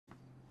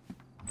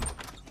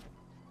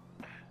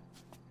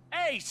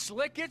Hey,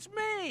 Slick, it's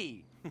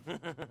me!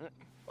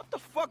 What the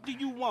fuck do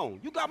you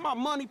want? You got my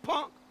money,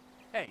 punk?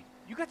 Hey,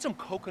 you got some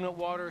coconut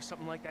water or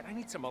something like that? I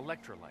need some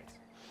electrolytes.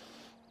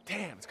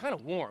 Damn, it's kind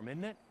of warm,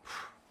 isn't it?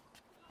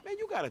 Man,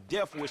 you got a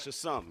death wish or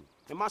something.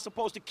 Am I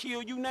supposed to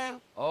kill you now?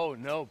 Oh,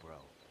 no, bro.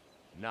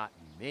 Not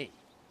me.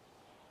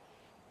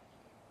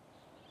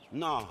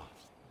 Nah.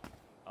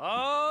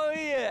 Oh,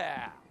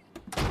 yeah!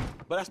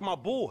 But that's my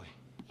boy.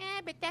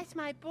 Yeah, but that's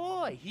my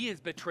boy. He has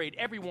betrayed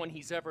everyone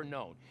he's ever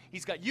known.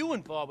 He's got you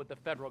involved with the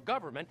federal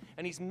government,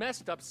 and he's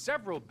messed up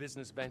several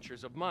business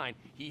ventures of mine.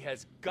 He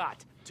has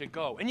got to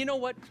go. And you know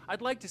what?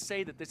 I'd like to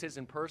say that this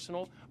isn't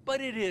personal,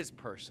 but it is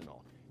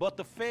personal. But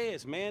the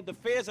feds, man, the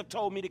feds have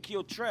told me to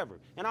kill Trevor,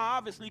 and I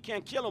obviously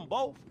can't kill them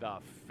both. The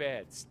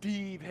feds,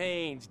 Steve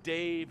Haynes,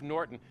 Dave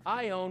Norton.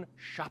 I own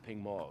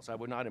shopping malls. I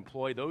would not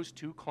employ those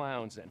two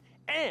clowns in.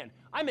 And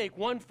I make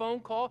one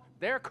phone call,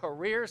 their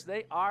careers,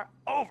 they are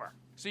over.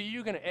 So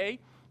you're gonna A,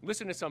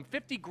 listen to some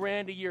 50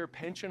 grand a year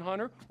pension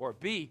hunter, or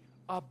B,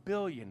 a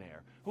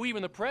billionaire, who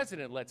even the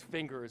president lets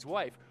finger his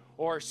wife,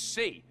 or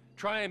C,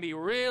 try and be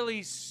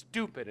really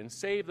stupid and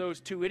save those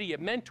two idiot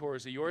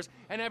mentors of yours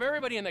and have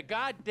everybody in the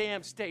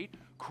goddamn state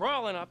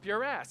crawling up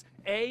your ass.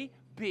 A,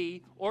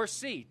 B, or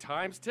C.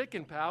 Time's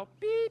ticking, pal.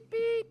 Beep,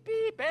 beep,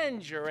 beep.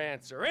 And your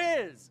answer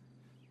is...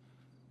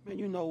 Man,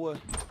 you know what?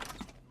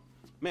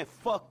 Man,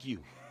 fuck you.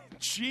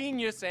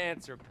 Genius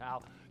answer,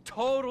 pal.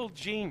 Total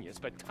genius,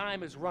 but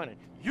time is running.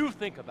 You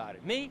think about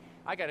it. Me,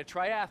 I got a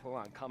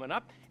triathlon coming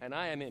up, and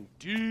I am in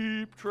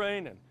deep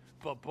training.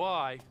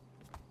 Bye-bye.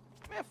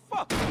 Man,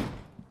 fuck you.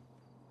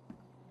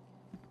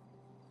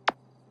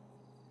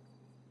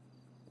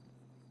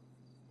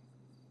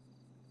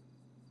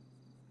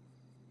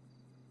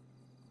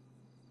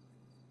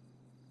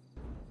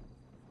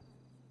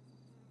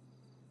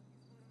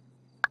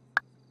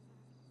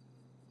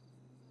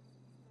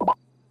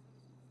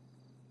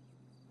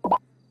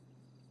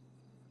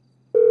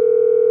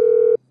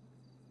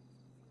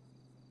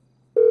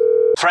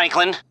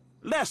 Franklin?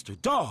 Lester,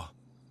 dawg.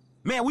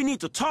 Man, we need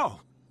to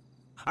talk.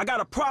 I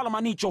got a problem I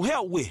need your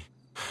help with.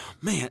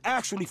 Man,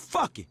 actually,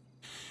 fuck it.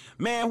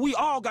 Man, we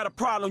all got a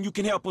problem you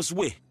can help us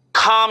with.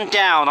 Calm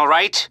down, all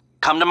right?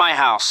 Come to my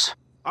house.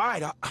 All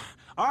right,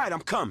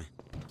 I'm coming.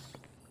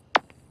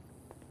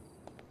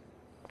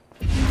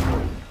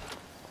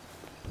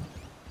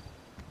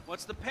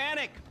 What's the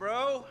panic,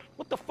 bro?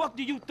 What the fuck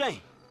do you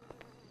think?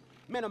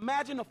 Man,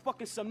 imagine a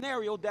fucking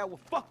scenario that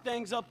would fuck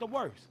things up the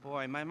worst.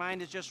 Boy, my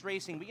mind is just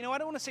racing. But you know, I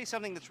don't want to say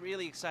something that's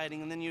really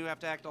exciting, and then you have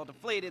to act all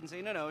deflated and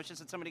say, no, it's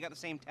just that somebody got the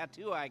same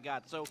tattoo I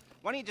got. So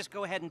why don't you just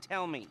go ahead and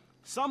tell me?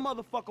 Some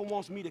motherfucker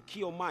wants me to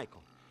kill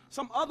Michael.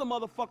 Some other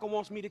motherfucker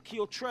wants me to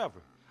kill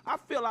Trevor. I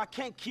feel I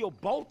can't kill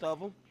both of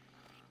them.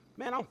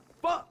 Man, I'm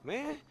fucked,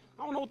 man.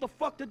 I don't know what the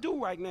fuck to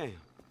do right now.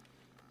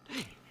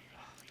 Damn.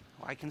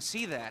 Well, I can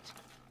see that.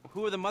 Well,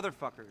 who are the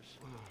motherfuckers?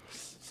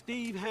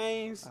 Steve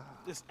Haynes,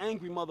 this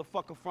angry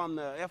motherfucker from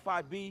the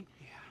FIB.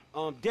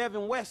 Yeah.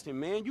 Devin Weston,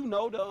 man. You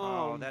know the,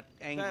 Oh, that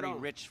angry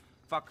rich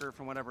fucker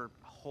from whatever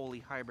hole he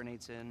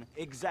hibernates in.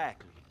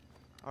 Exactly.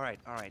 All right.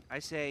 I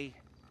say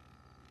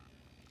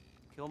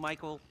kill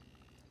Michael,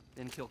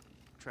 then kill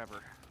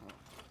Trevor.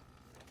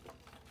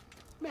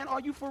 Man,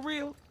 are you for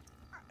real?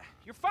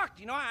 You're fucked,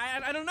 you know,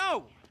 I don't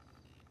know.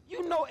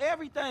 You know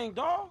everything,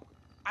 dawg.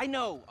 I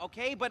know,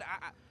 okay, but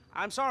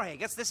I'm sorry, I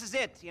guess this is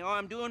it. You know,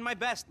 I'm doing my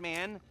best,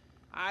 man.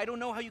 I don't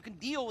know how you can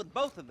deal with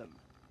both of them.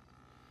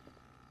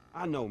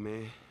 I know,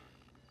 man.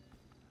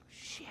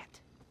 Shit.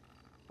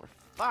 We're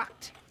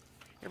fucked.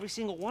 Every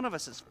single one of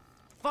us is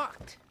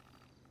fucked.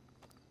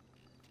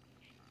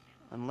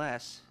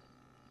 Unless...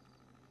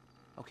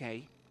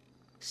 Okay,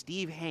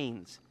 Steve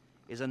Haynes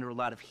is under a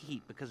lot of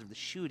heat because of the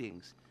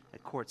shootings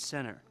at Court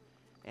Center.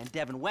 And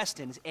Devin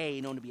Weston is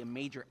A, known to be a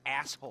major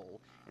asshole,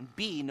 and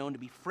B, known to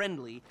be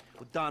friendly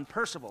with Don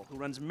Percival, who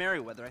runs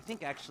Merriweather. I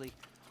think, actually,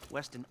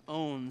 Weston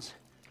owns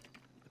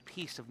a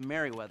piece of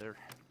Merriweather.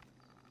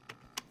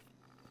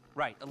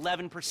 Right,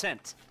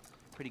 11%.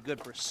 Pretty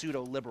good for a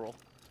pseudo-liberal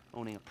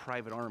owning a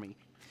private army.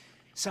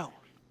 So,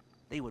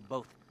 they would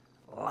both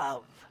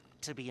love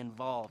to be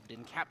involved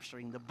in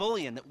capturing the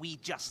bullion that we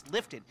just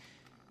lifted.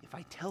 If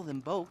I tell them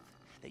both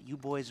that you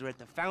boys are at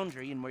the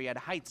foundry in Marietta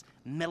Heights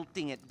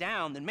melting it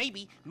down, then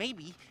maybe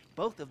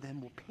both of them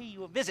will pay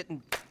you a visit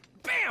and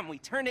bam, we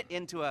turn it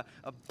into a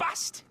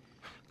bust.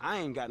 I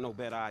ain't got no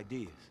better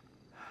ideas.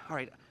 All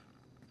right,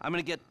 I'm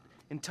gonna get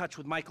in touch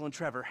with Michael and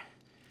Trevor.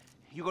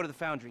 You go to the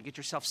foundry, get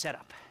yourself set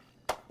up.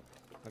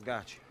 I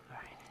got you. All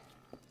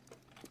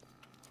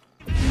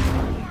right.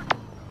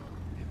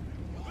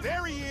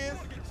 There he is.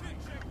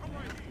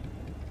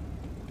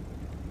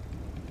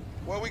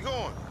 Where we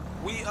going?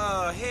 We,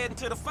 heading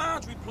to the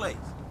foundry place.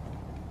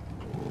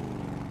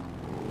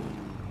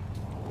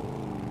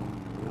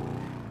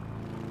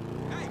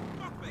 Hey,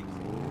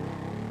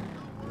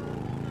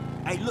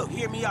 hey, look,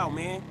 hear me out,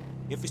 man.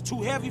 If it's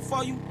too heavy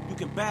for you, you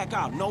can back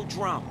out, no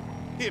drama.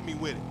 Hit me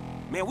with it.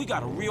 Man, we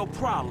got a real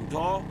problem,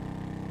 dawg.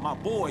 My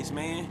boys,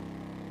 man.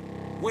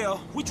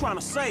 Well, we trying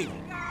to save them.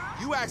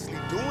 You actually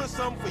doing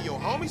something for your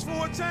homies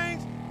for a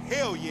change?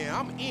 Hell yeah,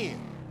 I'm in.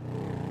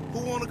 Who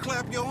wanna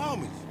clap your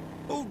homies?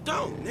 Who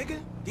don't, nigga?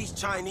 These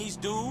Chinese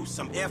dudes,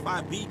 some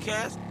FIB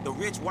cats, the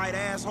rich white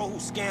asshole who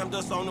scammed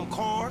us on them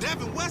cars.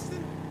 Devin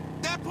Weston?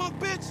 That punk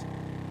bitch?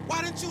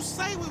 Why didn't you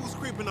say we was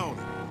creeping on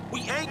him?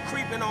 We ain't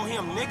creeping on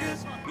him,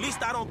 niggas. At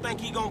least I don't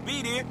think he gonna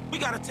be there. We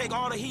gotta take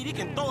all the heat he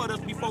can throw at us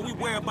before we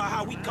worry about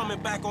how we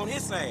coming back on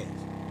his ass.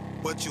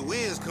 But you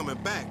is coming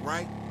back,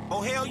 right?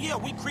 Oh, hell yeah,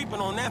 we creeping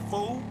on that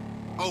fool.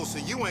 Oh, so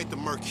you ain't the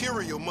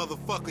mercurial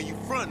motherfucker you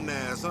frontin'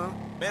 as, huh?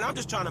 Man, I'm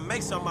just trying to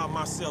make something out of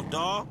myself,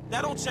 dawg.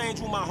 That don't change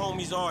who my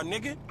homies are,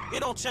 nigga.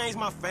 It don't change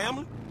my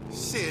family.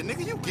 Shit,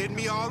 nigga, you getting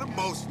me all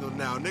emotional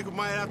now. Nigga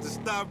might have to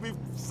stop me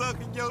from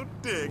sucking your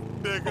dick,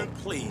 nigga.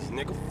 Oh, please,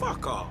 nigga,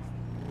 fuck off.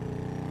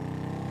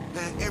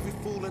 Man, every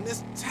fool in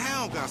this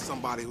town got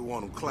somebody who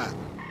want him clapping.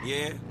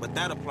 Yeah, but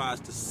that applies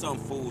to some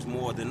fools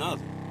more than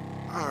others.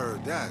 I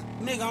heard that.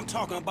 Nigga, I'm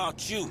talking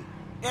about you.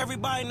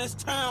 Everybody in this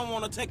town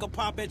wanna take a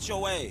pop at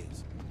your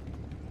ass.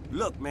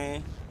 Look,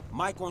 man,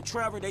 Michael and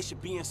Trevor, they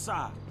should be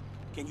inside.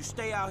 Can you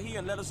stay out here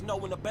and let us know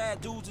when the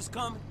bad dudes is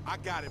coming? I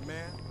got it,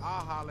 man.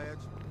 I'll holler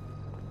at you.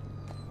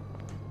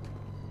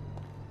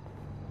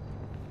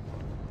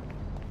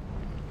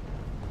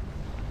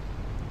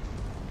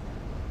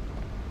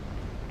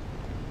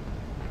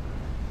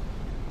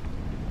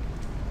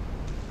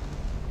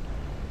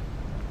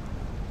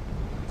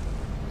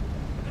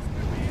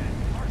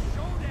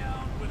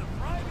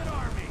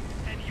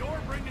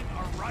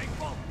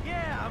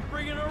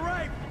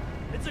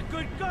 It's a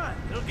good gun.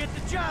 It'll get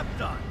the job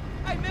done.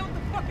 Hey, man, what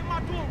the fuck am I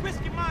doing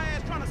risking my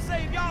ass trying to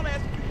save y'all ass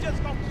if you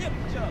just gonna kill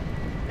each other?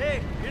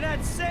 Hey, you're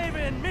not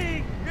saving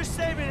me. You're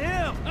saving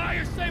him. Ah,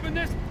 you're saving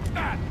this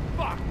fat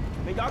fuck.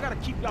 Man, y'all gotta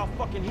keep y'all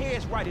fucking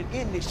heads right and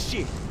end this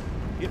shit.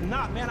 If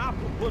not, man, I'll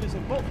put bullets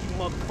in both you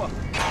motherfuckers.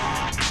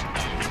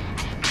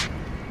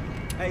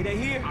 Hey, they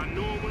here? I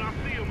know them when I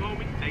see them,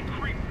 homie. They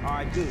creep. All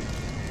right, good.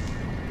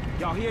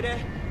 Y'all hear that?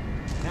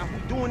 Now, if we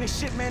doing this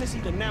shit, man, it's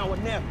either now or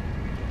never.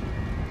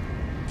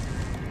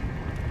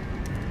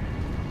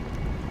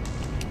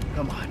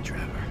 Come on,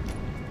 Trevor.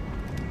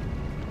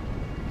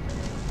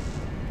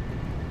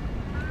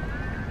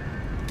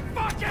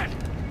 Fuck it!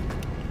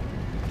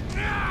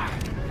 Ah!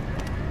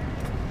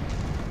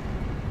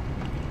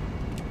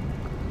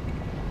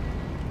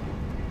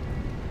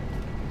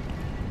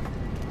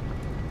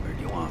 Where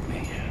do you want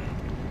me?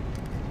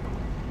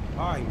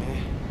 All right,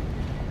 man.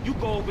 You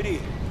go over there.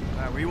 All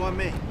right, where you want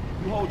me?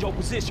 You hold your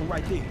position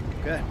right there.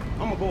 Okay.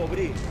 I'm gonna go over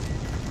there.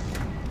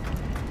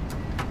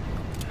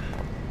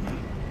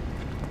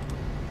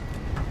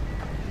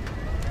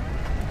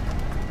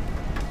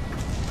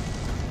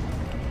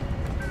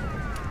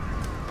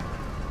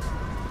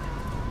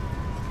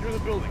 Secure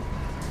the building.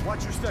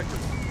 Watch your sector.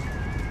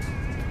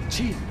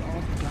 Chill,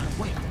 dog. You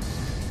gotta wait.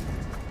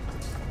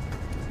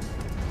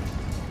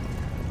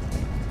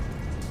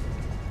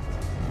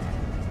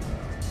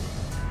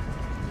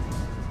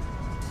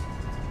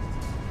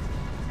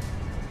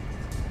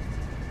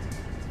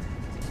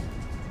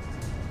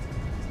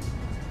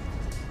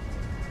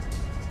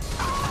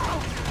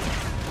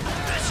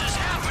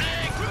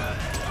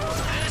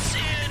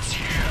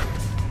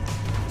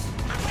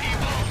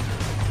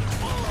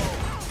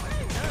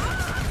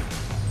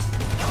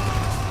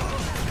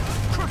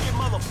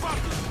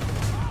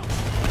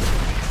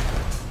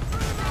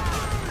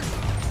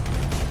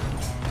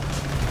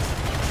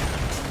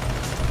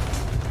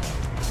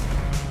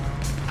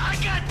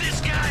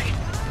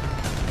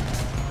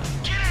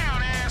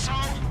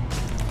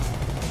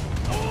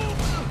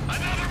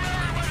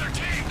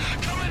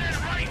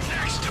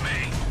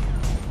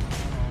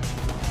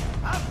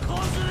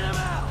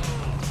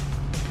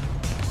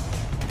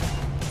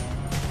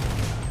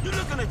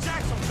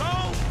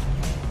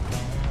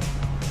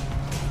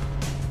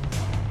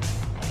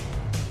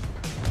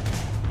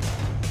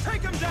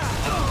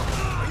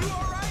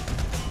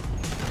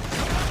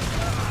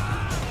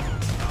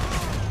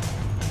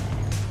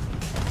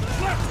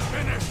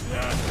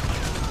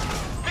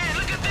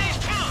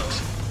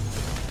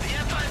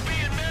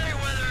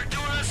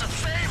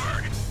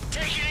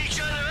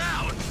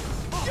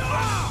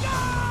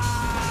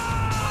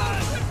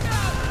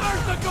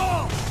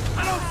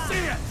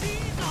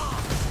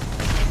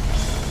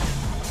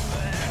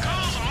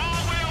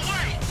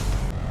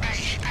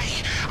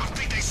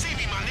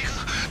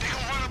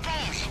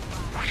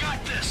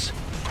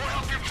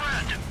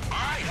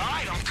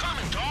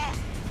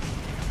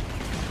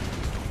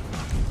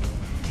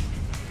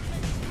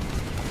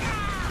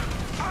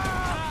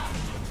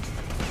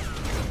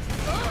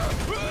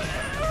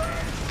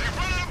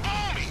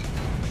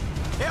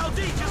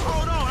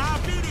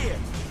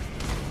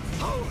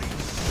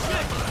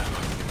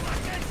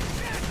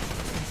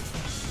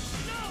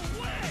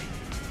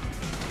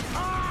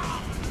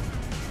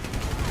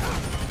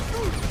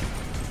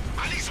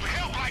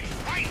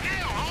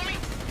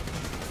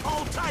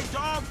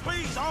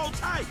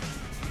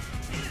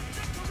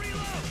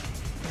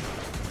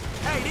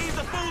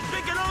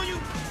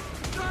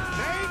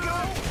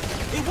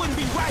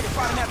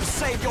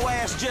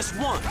 Just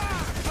one.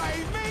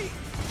 Save me?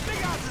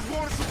 Nigga, I just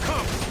wanted some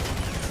company.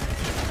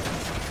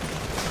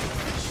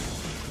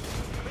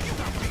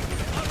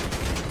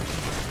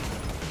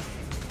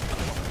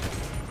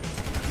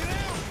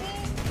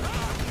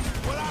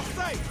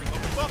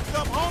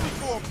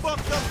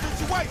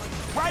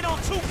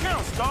 2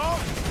 counts, dog.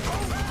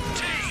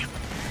 T!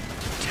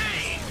 T!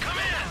 Come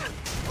in!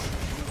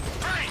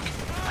 Frank,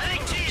 I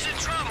think T's in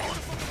trouble.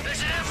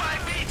 There's an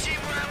FIB team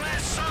where I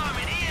last saw him,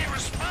 and he ain't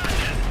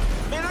responding.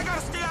 Man, I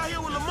gotta stay out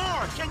here with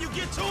Lamar. Can you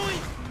get to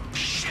him?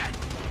 Shit!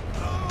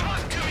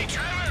 Talk to me,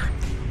 Trevor!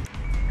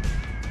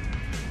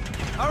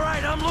 All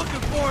right, I'm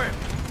looking for him.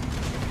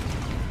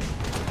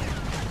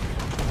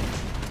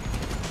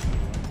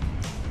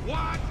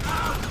 What?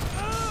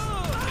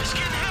 It's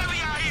getting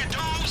heavy out here,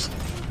 dudes!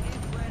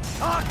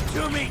 Talk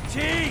to me,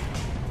 T.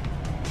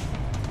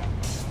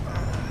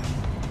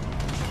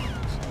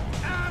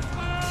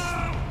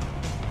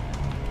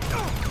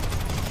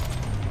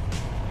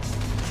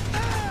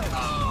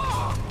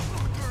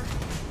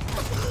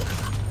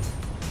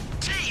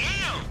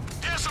 T.M.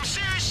 There's some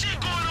serious shit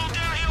going on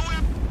down here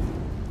with...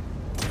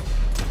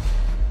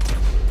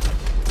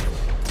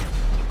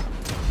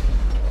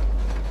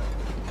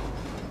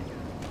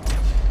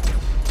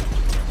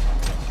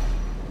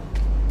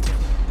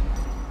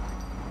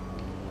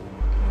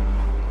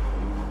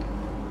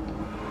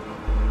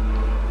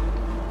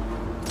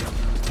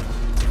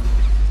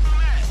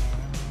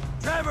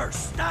 Trevor,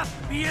 stop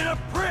being a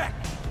prick.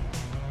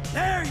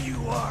 There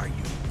you are,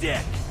 you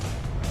dick.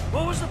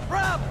 What was the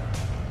problem?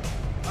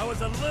 I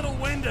was a little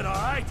winded, all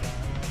right?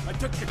 I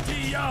took the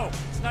TO.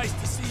 It's nice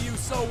to see you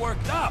so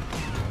worked up.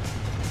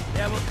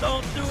 Yeah, well,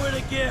 don't do it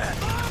again.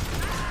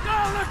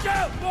 No, look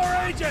out! More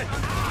agent!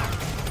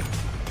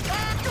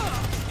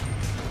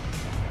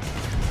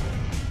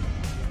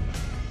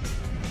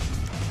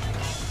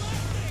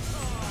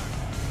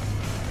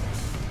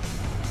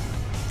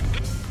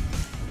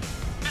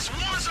 It's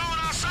war zone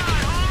outside,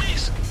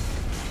 homies!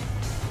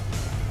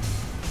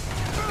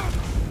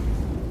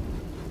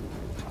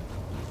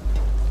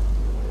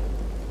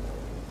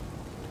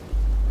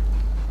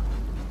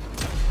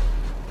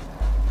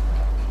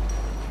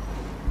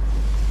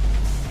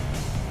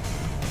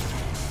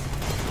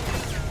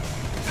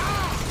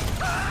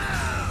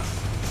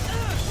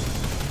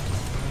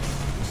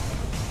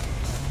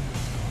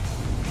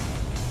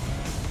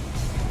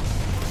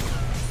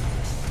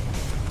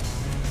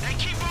 They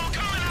keep on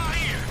coming out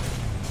here!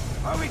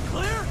 Are we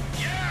clear?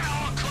 Yeah,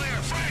 all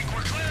clear. Frank,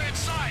 we're clear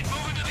inside.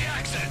 Moving to the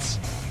exits.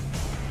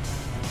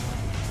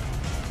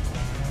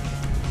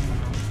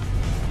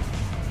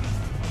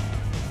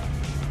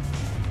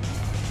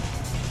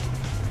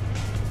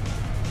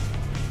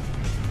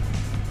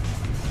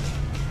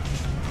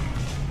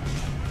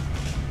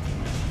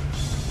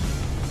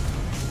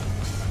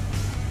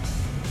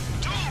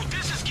 Dude,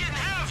 this is getting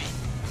heavy.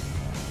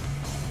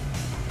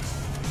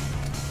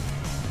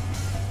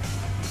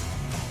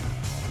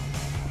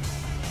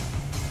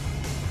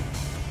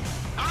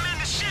 I'm in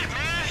the shit,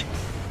 man.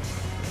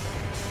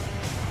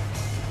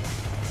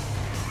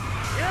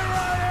 Here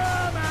I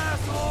am,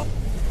 asshole!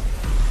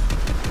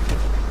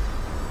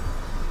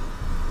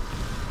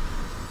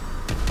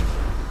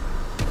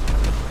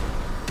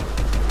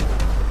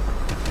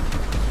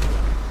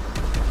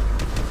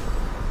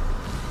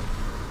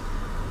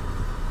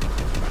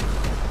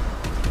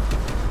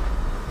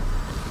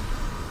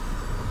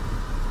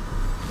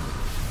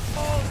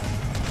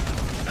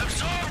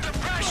 Absorb the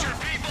pressure,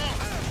 people.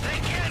 They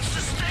can't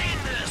sustain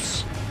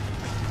this.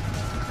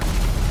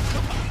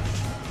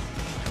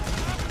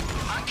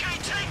 I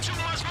can't take too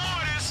much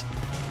more of this.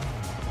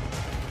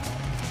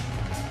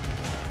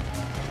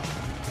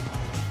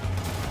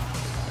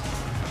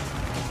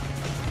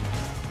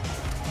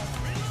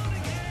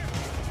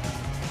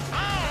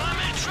 Oh, I'm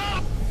in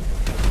trouble.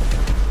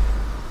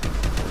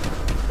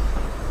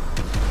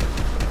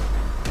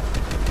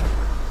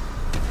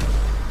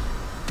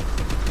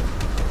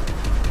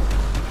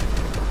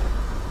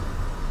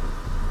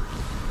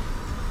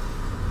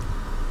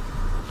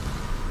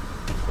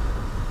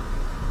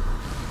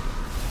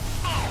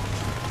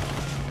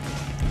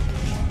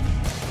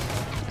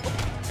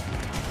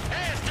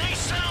 Hey, if things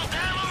settle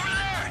down over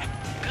there,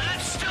 'cause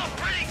it's still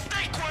pretty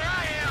thick where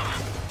I am.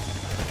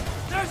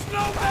 There's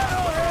no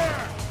metal here!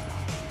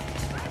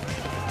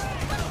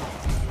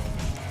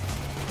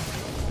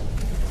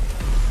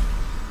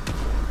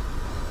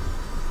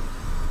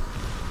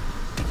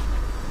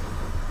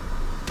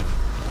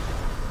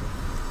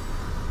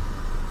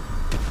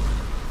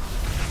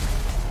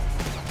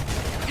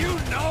 You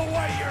know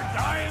what you're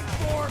dying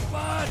for,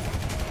 bud?